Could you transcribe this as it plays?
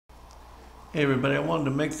Hey everybody, I wanted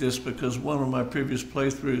to make this because one of my previous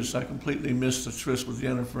playthroughs I completely missed the tryst with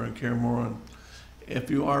Yennefer and Kaer Morhen.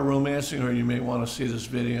 If you are romancing her, you may want to see this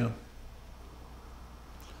video.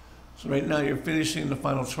 So right now you're finishing the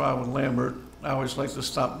final trial with Lambert. I always like to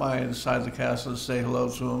stop by inside the castle and say hello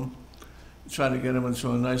to him. Try to get him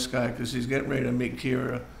into a nice guy because he's getting ready to meet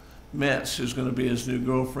Kira Metz, who's going to be his new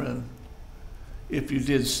girlfriend. If you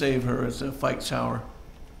did save her at the fight tower.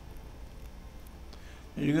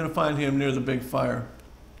 And you're going to find him near the big fire.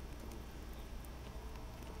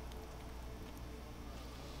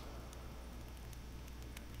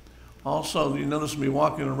 Also, you notice me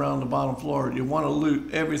walking around the bottom floor. You want to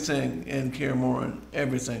loot everything in Kaer Morhen,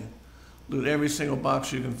 everything. Loot every single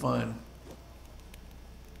box you can find.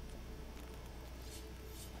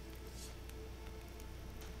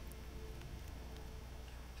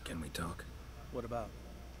 Can we talk? What about?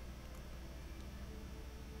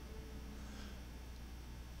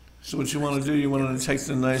 So what you want to do, you want to take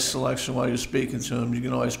the nice selection while you're speaking to him. You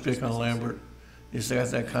can always pick on Lambert. He's got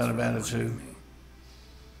that kind of attitude.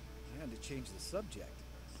 You had to change the subject.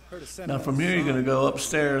 Now from here you're going to go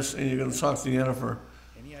upstairs and you're going to talk to Yennefer.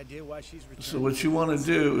 Any idea why she's returned? So what you want to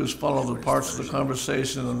do is follow the parts of the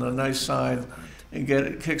conversation on the nice side and get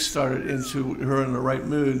it kick-started into her in the right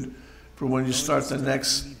mood for when you start the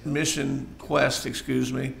next quest,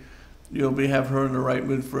 you'll have her in the right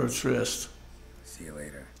mood for a tryst. See you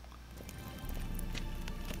later.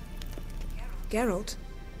 Geralt?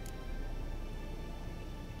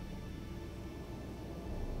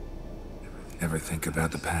 Ever think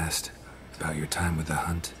about the past? About your time with the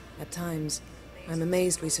hunt? At times, I'm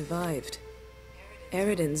amazed we survived.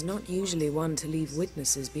 Eredin's not usually one to leave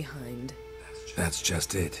witnesses behind. That's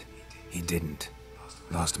just it. He didn't.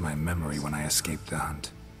 Lost my memory when I escaped the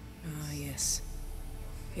hunt. Ah, yes.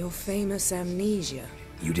 Your famous amnesia.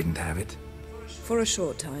 You didn't have it? For a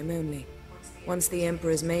short time only. Once the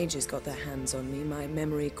Emperor's mages got their hands on me, my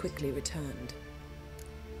memory quickly returned.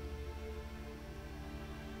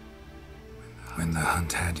 When the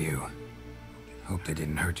hunt had you, hope they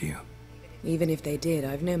didn't hurt you. Even if they did,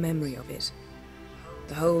 I've no memory of it.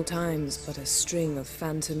 The whole time's but a string of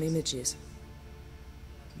phantom images.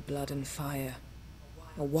 Blood and fire.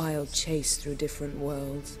 A wild chase through different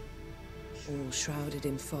worlds. All shrouded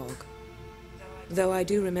in fog. Though I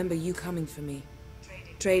do remember you coming for me.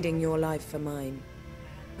 Trading your life for mine.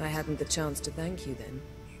 I hadn't the chance to thank you then.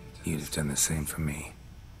 You'd have done the same for me.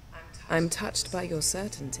 I'm touched by your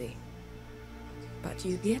certainty. But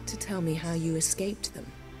you've yet to tell me how you escaped them.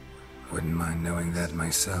 Wouldn't mind knowing that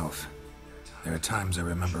myself. There are times I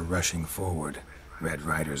remember rushing forward, Red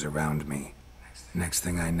Riders around me. Next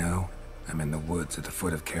thing I know, I'm in the woods at the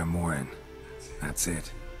foot of Kaer Morhen. That's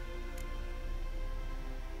it.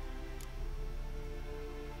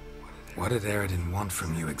 What did Eredin want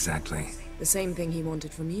from you exactly? The same thing he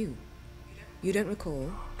wanted from you. You don't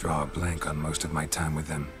recall? Draw a blank on most of my time with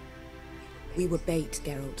them. We were bait,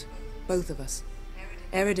 Geralt. Both of us.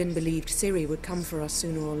 Eredin believed Ciri would come for us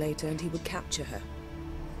sooner or later and he would capture her.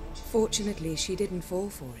 Fortunately, she didn't fall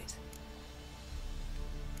for it.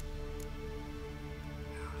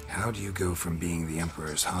 How do you go from being the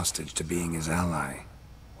Emperor's hostage to being his ally?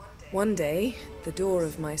 One day, the door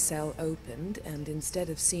of my cell opened, and instead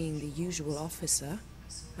of seeing the usual officer,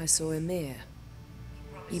 I saw Emir.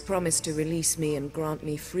 He promised to release me and grant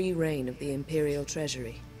me free reign of the Imperial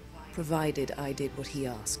Treasury, provided I did what he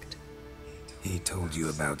asked. He told you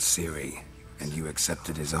about Ciri, and you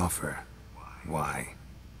accepted his offer. Why?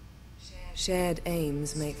 Shared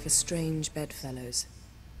aims make for strange bedfellows.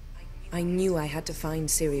 I knew I had to find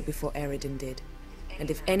Ciri before Eredin did. And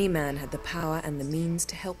if any man had the power and the means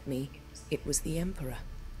to help me, it was the Emperor.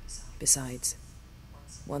 Besides,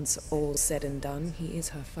 once all's said and done, he is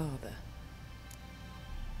her father.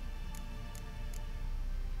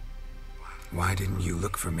 Why didn't you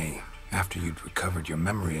look for me after you'd recovered your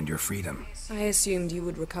memory and your freedom? I assumed you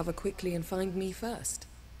would recover quickly and find me first.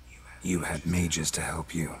 You had mages to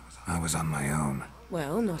help you. I was on my own.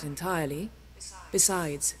 Well, not entirely.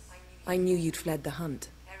 Besides, I knew you'd fled the hunt.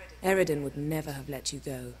 Eredin would never have let you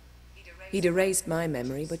go. He'd erased my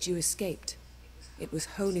memory, but you escaped. It was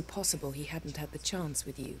wholly possible he hadn't had the chance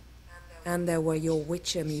with you. And there were your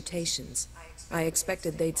Witcher mutations. I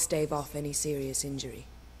expected they'd stave off any serious injury.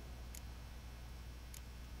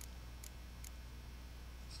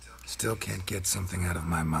 Still can't get something out of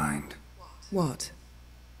my mind. What?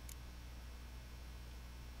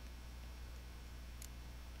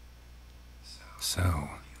 So,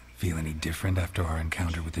 feel any different after our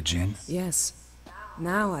encounter with the Djinn? Yes.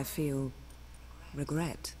 Now I feel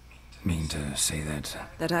regret. Mean to say that?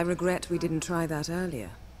 That I regret we didn't try that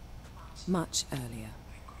earlier. Much earlier.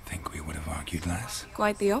 Think we would have argued less?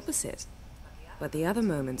 Quite the opposite. But the other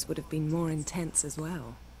moments would have been more intense as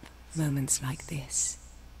well. Moments like this.